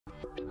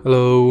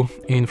Hello,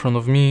 in front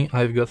of me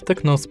I've got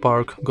TECNO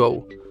Spark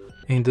Go.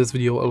 In this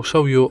video I'll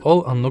show you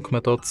all unlock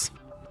methods.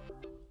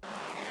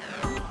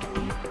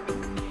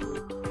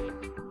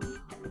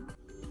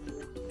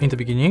 In the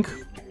beginning,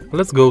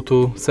 let's go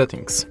to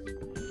Settings.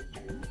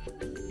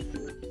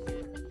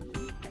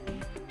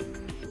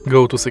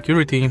 Go to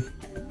Security,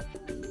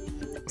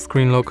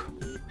 Screen Lock,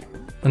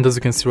 and as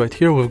you can see right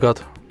here we've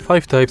got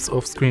 5 types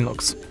of screen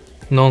locks: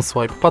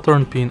 non-swipe,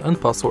 pattern, pin and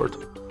password.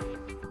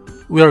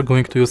 We are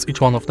going to use each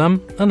one of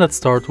them, and let's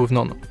start with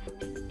none.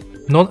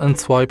 None and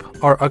swipe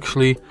are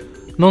actually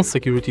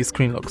non-security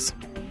screen locks.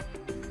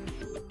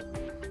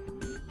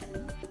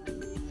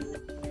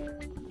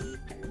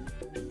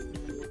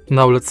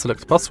 Now let's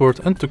select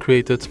password, and to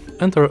create it,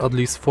 enter at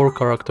least 4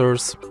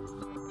 characters.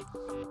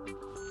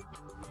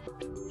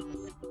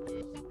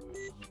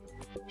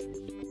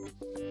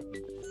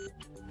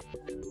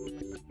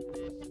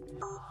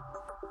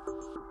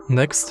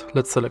 Next,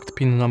 let's select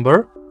pin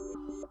number,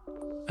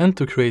 and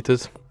to create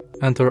it,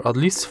 enter at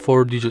least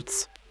 4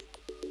 digits.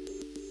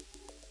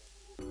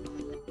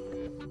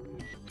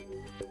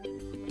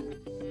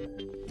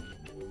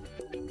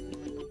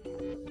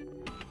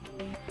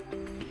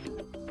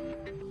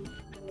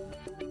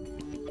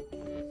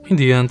 In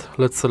the end,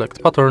 let's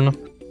select pattern,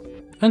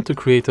 and to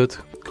create it,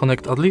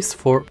 connect at least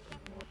 4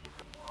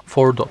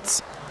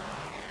 dots.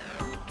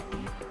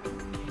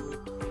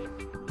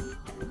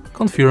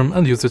 Confirm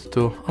and use it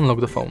to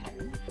unlock the phone.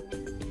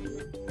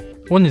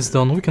 When it's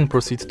done, we can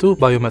proceed to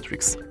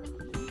biometrics.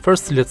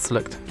 Firstly, let's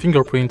select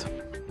fingerprint,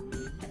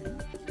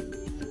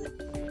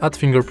 add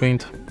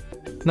fingerprint,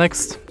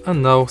 next,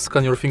 and now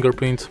scan your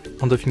fingerprint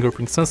on the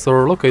fingerprint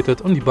sensor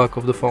located on the back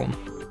of the phone.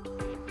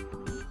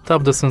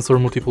 Tap the sensor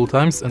multiple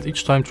times and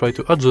each time try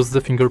to adjust the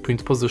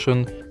fingerprint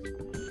position.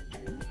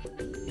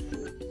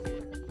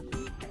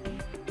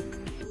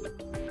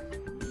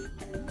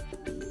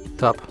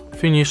 Tap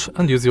Finish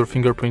and use your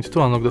fingerprint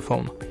to unlock the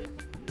phone.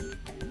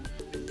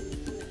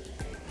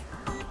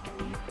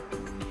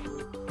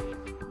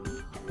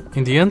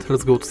 In the end,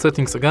 let's go to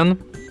Settings again,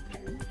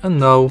 and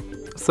now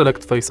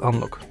select Face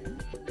Unlock.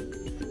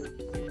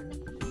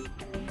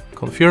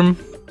 Confirm,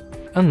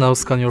 and now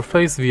scan your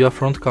face via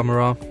front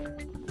camera.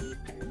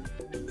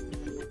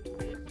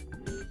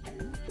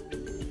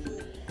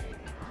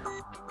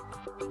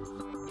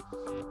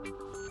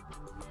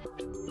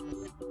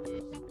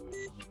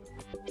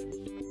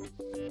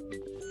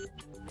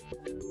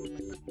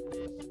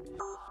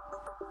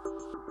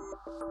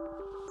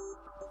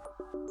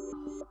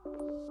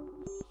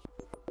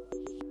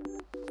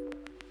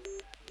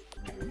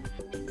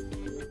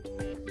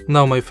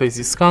 Now my face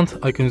is scanned,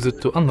 I can use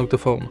it to unlock the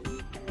phone.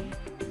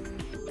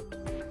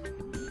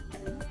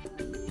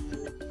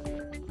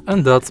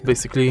 And that's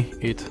basically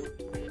it.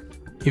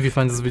 If you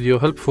find this video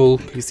helpful,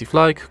 please leave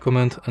like,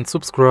 comment and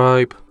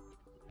subscribe.